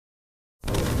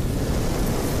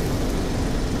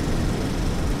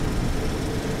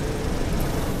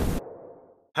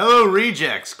Hello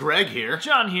Rejects, Greg here.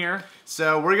 John here.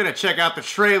 So we're gonna check out the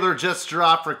trailer just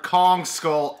dropped for Kong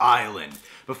Skull Island.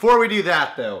 Before we do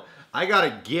that though, I got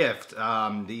a gift.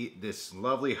 This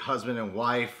lovely husband and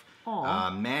wife,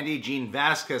 Mandy Jean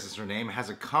Vasquez is her name, has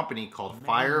a company called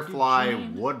Firefly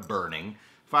Woodburning.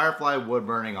 Firefly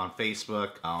Woodburning on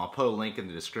Facebook. I'll put a link in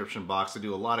the description box. They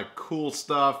do a lot of cool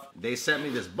stuff. They sent me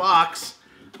this box.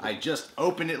 I just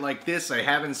opened it like this. I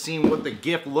haven't seen what the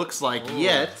gift looks like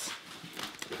yet.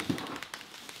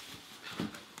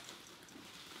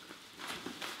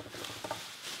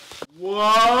 Whoa!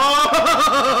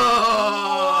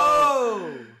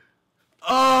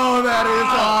 Oh, that is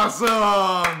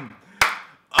awesome!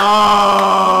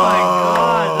 Oh my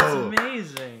god, that's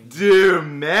amazing. Dude,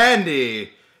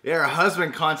 Mandy. Yeah, her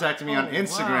husband contacted me on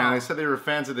Instagram. Wow. They said they were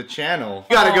fans of the channel.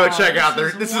 You gotta go check out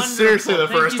their. This is seriously the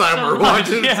first time we're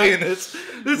watching and seeing this.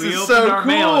 This is so cool.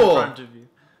 Mail in front of you.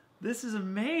 This is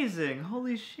amazing.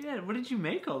 Holy shit. What did you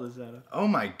make all this out of? Oh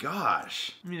my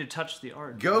gosh. I need to touch the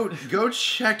art. Go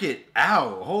check it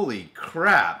out. Holy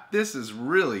crap. This is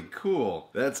really cool.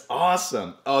 That's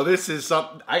awesome. Oh, this is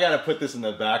something. I gotta put this in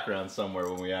the background somewhere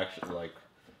when we actually,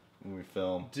 when we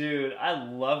film. Dude, I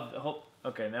love the whole...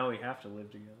 Okay, now we have to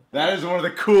live together. That is one of the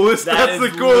coolest, that's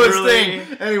the coolest thing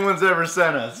anyone's ever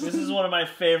sent us. This is one of my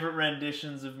favorite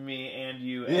renditions of me and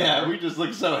you ever. Yeah, we just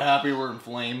look so happy we're in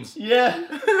flames. Yeah.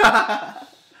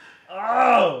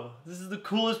 Oh, this is the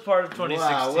coolest part of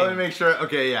 2016. Wow, let me make sure.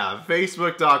 Okay, yeah,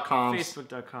 Facebook.com.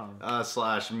 Facebook.com.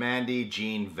 / Mandy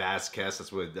Jean Vasquez.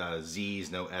 That's with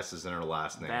Z's, no S's in her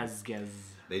last name. Vasquez.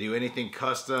 They do anything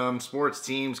custom, sports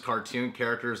teams, cartoon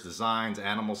characters, designs,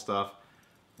 animal stuff.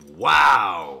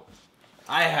 Wow!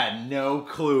 I had no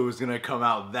clue it was gonna come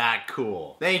out that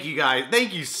cool. Thank you guys.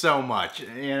 Thank you so much.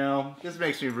 You know, this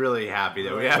makes me really happy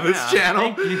that we have this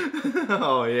channel. Thank you.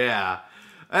 Oh yeah.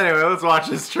 Anyway, let's watch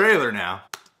this trailer now.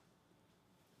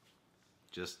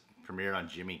 Just premiered on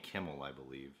Jimmy Kimmel, I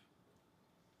believe.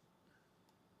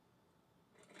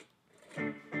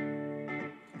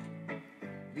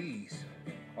 These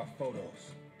are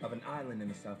photos of an island in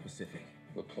the South Pacific.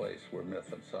 The place where myth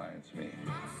and science meet.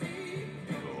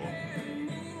 Cool.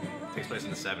 Takes place in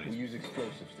the 70s. We use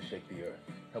explosives to shake the earth,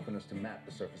 helping us to map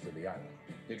the surface of the island.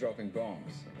 They're dropping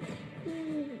bombs.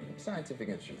 Scientific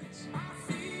instruments.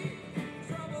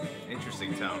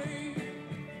 Interesting tone.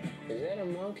 Is that a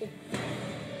monkey?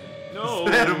 No.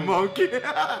 Is that a monkey?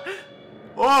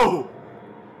 Oh!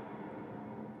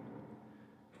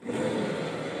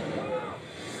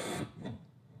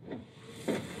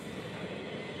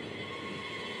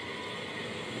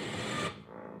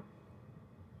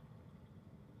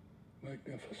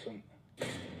 Magnificent.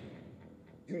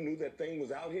 You knew that thing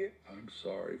was out here? I'm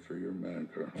sorry for your men,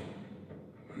 Colonel.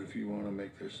 But if you want to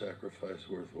make their sacrifice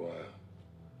worthwhile,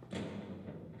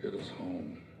 hit us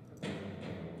home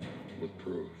with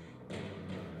proof.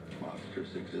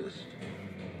 Monsters exist.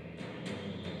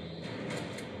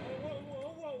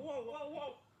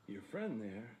 Whoa. Your friend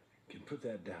there can put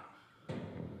that down.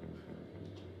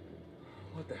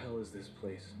 What the hell is this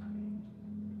place?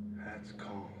 That's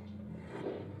Kong.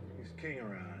 He's king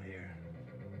around here.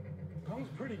 Kong's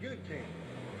pretty good king.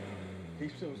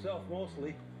 Keeps to himself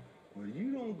mostly. But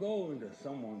you don't go into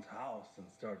someone's house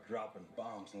and start dropping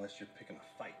bombs unless you're picking a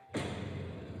fight.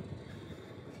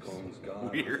 Kong's god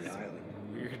on the island.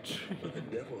 Weird. But the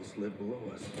devils live below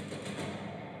us.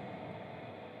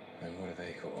 And what are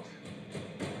they called?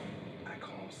 I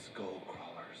call them skull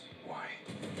crawlers. Why?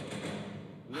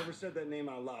 I've never said that name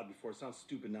out loud before. It sounds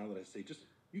stupid now that I say it. Just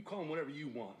you call them whatever you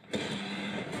want.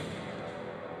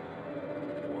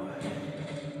 What?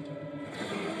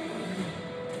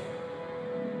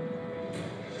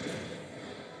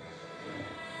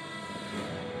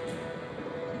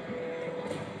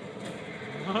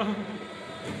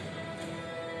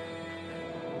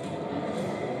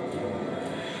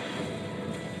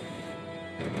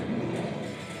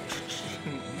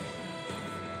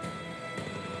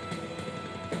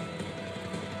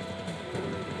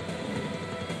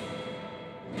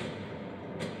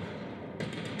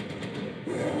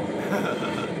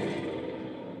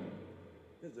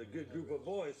 This is a good group of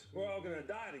boys. We're all gonna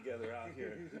die together out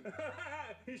here.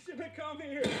 You shouldn't have come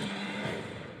here.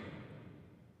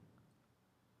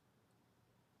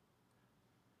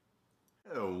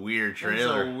 A weird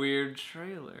trailer. That's a weird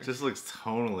trailer. Just looks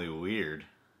tonally weird.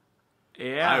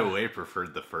 Yeah. I way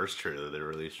preferred the first trailer they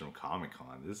released from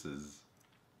Comic-Con. This is...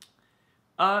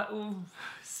 From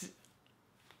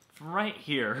right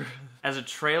here, as a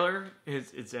trailer,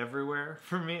 it's everywhere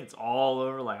for me. It's all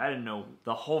over. Like, I didn't know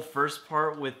the whole first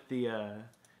part with the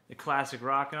classic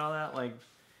rock and all that. Like,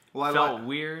 Well, felt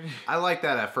weird. I like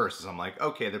that at first, because I'm like,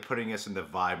 okay, they're putting us in the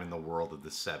vibe in the world of the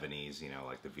 70s, you know,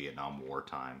 like the Vietnam War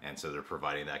time. And so they're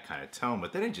providing that kind of tone.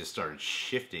 But then it just started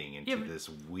shifting into this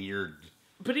weird...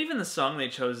 But even the song they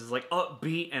chose is like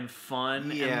upbeat and fun,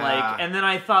 Yeah. and then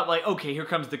I thought like, okay, here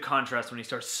comes the contrast when he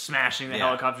starts smashing the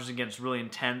helicopters again. It's really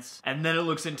intense, and then it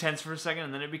looks intense for a second,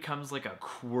 and then it becomes like a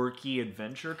quirky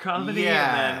adventure comedy.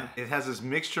 Yeah, and then it has this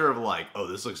mixture of like, oh,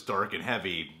 this looks dark and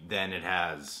heavy. Then it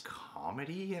has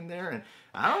comedy in there, and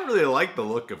I don't really like the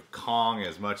look of Kong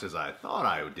as much as I thought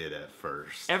I did at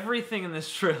first. everything in this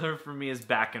trailer for me is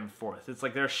back and forth. It's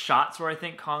like there are shots where I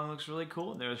think Kong looks really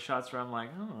cool, and there are shots where I'm like,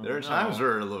 oh, There are times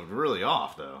where it looked really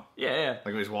off, though. yeah. Like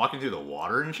when he's walking through the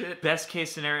water and shit. Best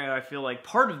case scenario, I feel like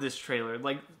part of this trailer,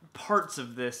 like parts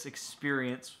of this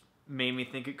experience made me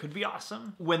think it could be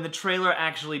awesome. When the trailer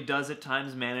actually does at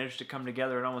times manage to come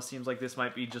together, it almost seems like this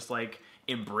might be just like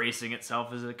embracing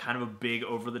itself as a kind of a big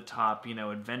over-the-top, you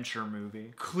know, adventure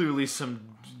movie. Clearly some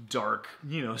dark,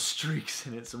 you know, streaks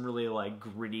in it, some really like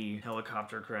gritty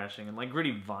helicopter crashing and like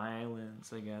gritty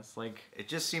violence, I guess. Like, It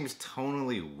just seems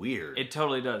tonally weird. it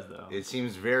totally does though. It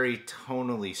seems very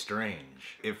tonally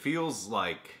strange. It feels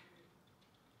like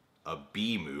a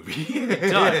B movie.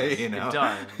 It does. You know? It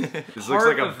does. This looks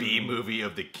like a Part of- B movie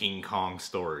of the King Kong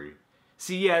story.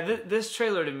 See, yeah, this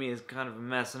trailer to me is kind of a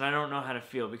mess, and I don't know how to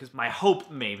feel, because my hope,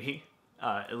 maybe,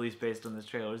 at least based on this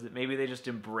trailer, is that maybe they just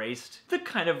embraced the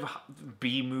kind of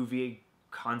B-movie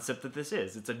concept that this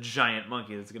is. It's a giant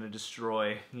monkey that's going to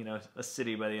destroy, you know, a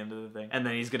city by the end of the thing, and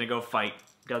then he's going to go fight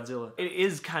Godzilla. It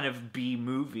is kind of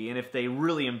B-movie, and if they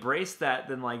really embrace that,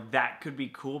 then, like, that could be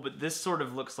cool, but this sort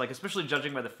of looks like, especially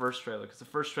judging by the first trailer, because the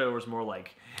first trailer was more,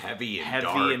 like, Heavy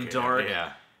and dark.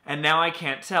 Yeah. And now I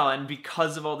can't tell, and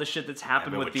because of all the shit that's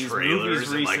happened with these trailers movies and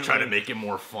recently, like trying to make it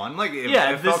more fun. Like it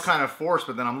this- felt kind of forced,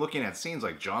 but then I'm looking at scenes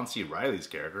like John C. Reilly's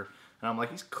character, and I'm like,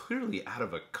 he's clearly out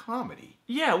of a comedy.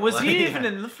 yeah, was Like, he yeah. even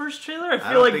in the first trailer? I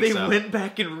feel don't like think they so. went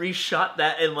back and reshot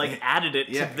that and like added it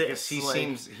Yeah, to because this. he like,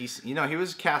 seems he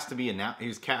was cast to be he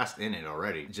was cast in it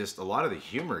already. Just a lot of the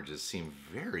humor just seemed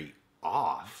very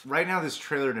off. Right now, this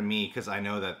trailer to me, because I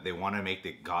know that they want to make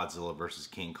the Godzilla versus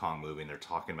King Kong movie, and they're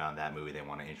talking about in that movie they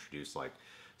want to introduce like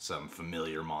some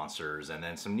familiar monsters and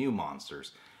then some new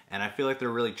monsters. And I feel like they're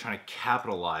really trying to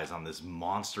capitalize on this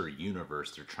monster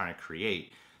universe they're trying to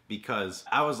create, because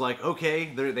I was like,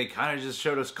 okay, they kind of just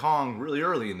showed us Kong really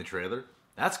early in the trailer.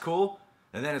 That's cool.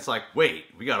 And then it's like, wait,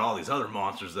 we got all these other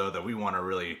monsters though that we want to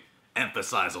really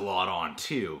emphasize a lot on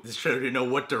too. This trailer didn't know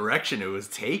what direction it was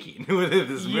taking with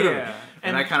this movie. Yeah,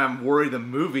 And I kind of worry the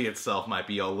movie itself might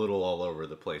be a little all over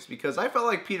the place, because I felt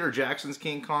like Peter Jackson's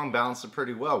King Kong balanced it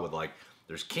pretty well with like,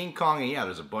 there's King Kong and yeah,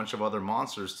 there's a bunch of other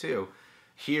monsters too.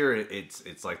 Here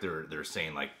it's like they're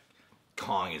saying like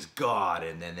Kong is God,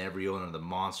 and then every one of the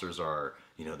monsters are,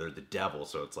 you know, they're the devil.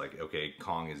 So it's like, okay,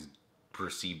 Kong is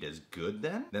perceived as good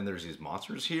then? Then there's these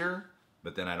monsters here,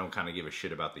 but then I don't kind of give a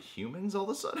shit about the humans all of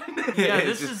a sudden. yeah,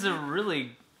 It's this just- is a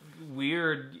really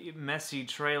weird, messy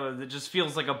trailer that just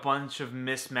feels like a bunch of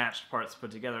mismatched parts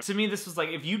put together. To me, this was like,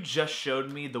 if you just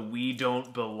showed me the "we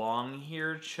don't belong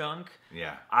here" chunk,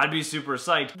 yeah. I'd be super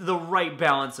psyched. The right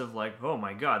balance of like, oh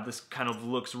my god, this kind of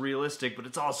looks realistic, but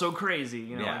it's also crazy,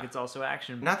 you know, Yeah. like it's also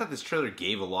action. Not that this trailer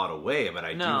gave a lot away, but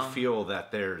I No. do feel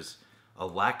that there's a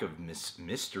lack of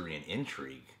mystery and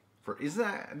intrigue. Is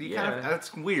that you kind of, Yeah.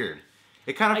 that's weird.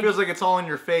 It kind of feels like it's all in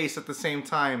your face at the same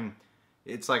time.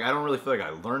 It's like I don't really feel like I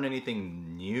learned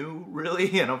anything new,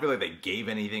 really. I don't feel like they gave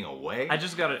anything away. I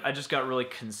just got really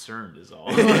concerned is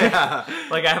all. Yeah.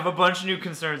 Like I have a bunch of new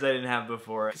concerns I didn't have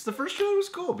before. The first trailer was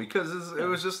cool because it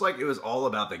was just like, it was all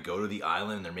about they go to the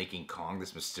island and they're making Kong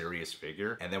this mysterious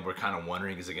figure. And then we're kind of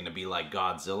wondering, is it going to be like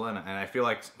Godzilla? And I feel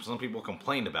like some people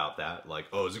complained about that. Like,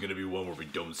 oh, is it going to be one where we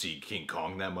don't see King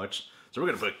Kong that much? So we're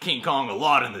going to put King Kong a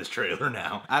lot in this trailer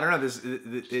now. I don't know,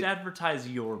 Just advertise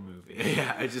your movie.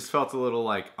 yeah, it just felt a little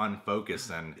like unfocused,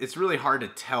 and it's really hard to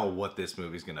tell what this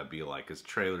movie's gonna be like, because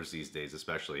trailers these days,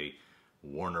 especially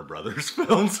Warner Brothers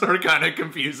films, are kind of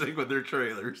confusing with their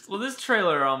trailers. Well, this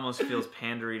trailer almost feels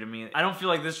pandery to me. I don't feel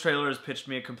like this trailer has pitched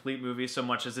me a complete movie so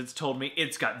much as it's told me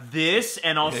it's got this,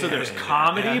 and also there's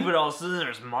comedy, but also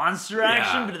there's monster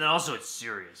action, but then also it's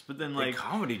serious. But then The like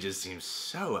comedy just seems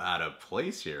so out of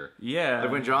place here. yeah,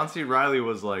 Like when John C. Reilly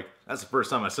was like, That's the first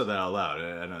time I said that out loud.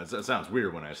 I know it sounds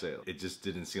weird when I say it. It just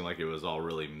didn't seem like it was all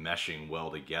really meshing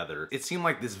well together. It seemed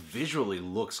like this visually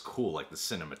looks cool. Like the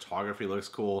cinematography looks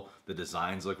cool. The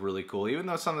designs look really cool. Even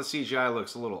though some of the CGI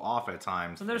looks a little off at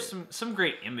times. And there's some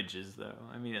great images though.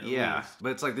 I mean, at yeah, least.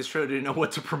 but it's like this trailer didn't know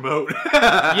what to promote.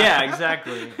 Yeah,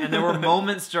 exactly. And there were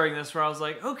moments during this where I was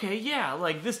like, okay, yeah,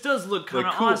 like this does look kind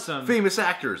of cool, awesome. Famous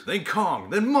actors, then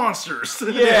Kong, then monsters.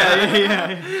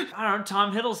 Yeah. I don't know,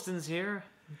 Tom Hiddleston's here.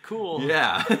 Cool.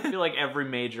 Yeah. I feel like every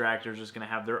major actor is just going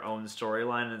to have their own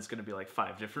storyline, and it's going to be like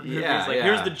 5 different movies. Yeah, like, yeah.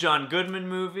 here's the John Goodman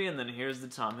movie, and then here's the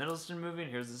Tom Hiddleston movie,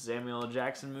 and here's the Samuel L.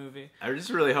 Jackson movie. I just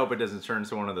really hope it doesn't turn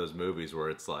into one of those movies where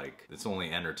it's like, it's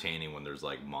only entertaining when there's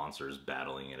like monsters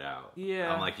battling it out.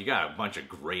 Yeah. I'm like, you got a bunch of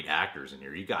great actors in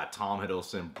here. You got Tom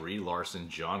Hiddleston, Brie Larson,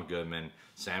 John Goodman,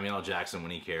 Samuel L. Jackson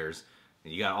when he cares.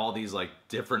 And you got all these like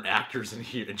different actors in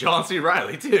here. John C.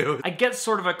 Reilly too. I get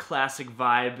sort of a classic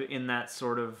vibe in that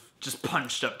sort of just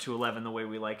punched up to 11 the way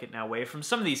we like it now way from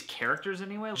some of these characters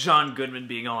anyway. John Goodman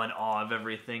being all in awe of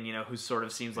everything, you know, who sort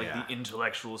of seems like the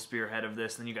intellectual spearhead of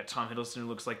this. And then you got Tom Hiddleston who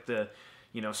looks like the,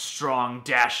 you know, strong,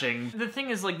 dashing. The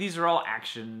thing is, like, these are all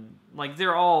action. Like,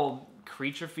 they're all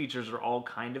creature features are all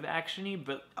kind of actiony,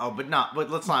 but let's not. But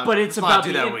it's let's about not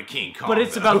do that with King Kong. But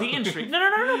it's though. about the intrigue.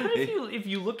 No. But if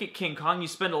you look at King Kong, you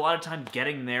spend a lot of time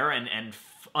getting there and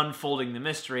unfolding the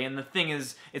mystery. And the thing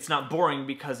is, it's not boring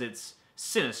because it's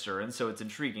sinister, and so it's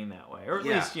intriguing that way. Or at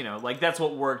least, you know, like that's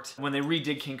what worked when they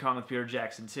redid King Kong with Peter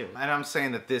Jackson too. And I'm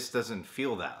saying that this doesn't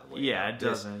feel that way. Yeah, it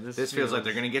doesn't. This feels like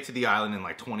they're gonna get to the island in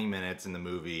like 20 minutes in the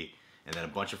movie. And then a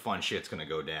bunch of fun shit's gonna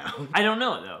go down. I don't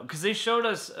know though, because they showed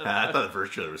us. I thought the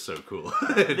first trailer was so cool.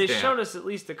 They showed us at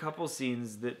least a couple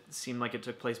scenes that seemed like it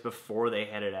took place before they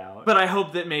headed out. But I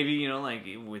hope that maybe, you know, like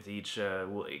with each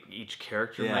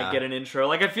character might get an intro.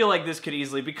 Like I feel like this could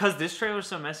easily, because this trailer's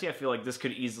so messy, I feel like this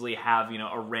could easily have, you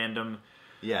know, a random.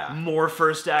 More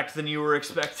first act than you were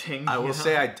expecting. I will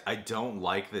say I don't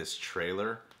like this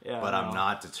trailer. Yeah, but I'm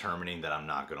not determining that I'm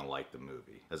not going to like the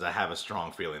movie. As I have a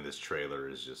strong feeling this trailer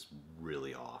is just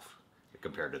really off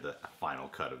compared to the final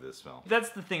cut of this film. That's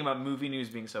the thing about movie news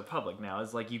being so public now,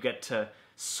 is like you get to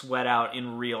sweat out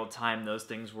in real time those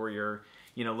things where you're,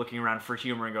 you know, looking around for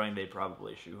humor and going, they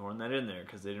probably shoehorned that in there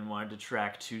because they didn't want it to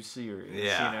track too serious,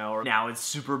 you know, or now it's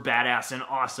super badass and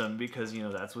awesome because, you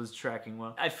know, that's what's tracking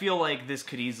well. I feel like this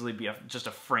could easily be just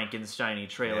a Frankenstein-y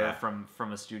trailer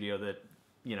from a studio that,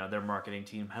 you know, their marketing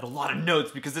team had a lot of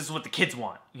notes because this is what the kids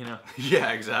want, you know?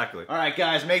 Yeah, exactly. All right,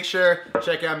 guys, make sure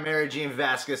check out Mary Jean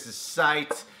Vasquez's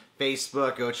site,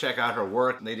 Facebook. Go check out her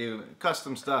work. They do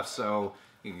custom stuff, so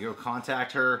you can go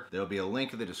contact her. There'll be a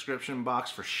link in the description box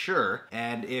for sure.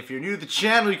 And if you're new to the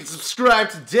channel, you can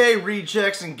subscribe today,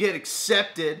 Rejects, and get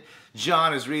accepted.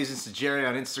 John is Reasons to Jerry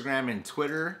on Instagram and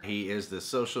Twitter. He is the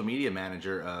social media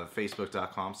manager of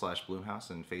Facebook.com/Bloomhouse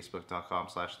and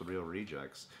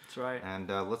Facebook.com/TheRealRejects. That's right. And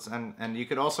and you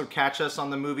could also catch us on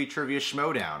the Movie Trivia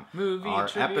Schmodown. Our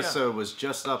episode was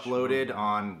just uploaded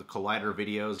on the Collider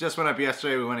videos. Just went up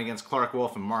yesterday. We went against Clark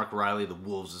Wolf and Mark Riley, the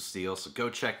Wolves of Steel. So go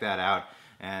check that out.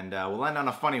 And we'll end on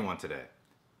a funny one today.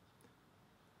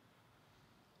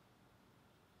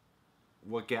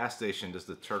 What gas station does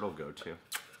the turtle go to?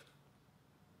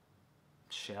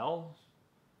 Shell?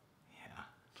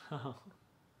 Yeah.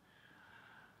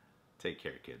 Take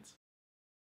care, kids.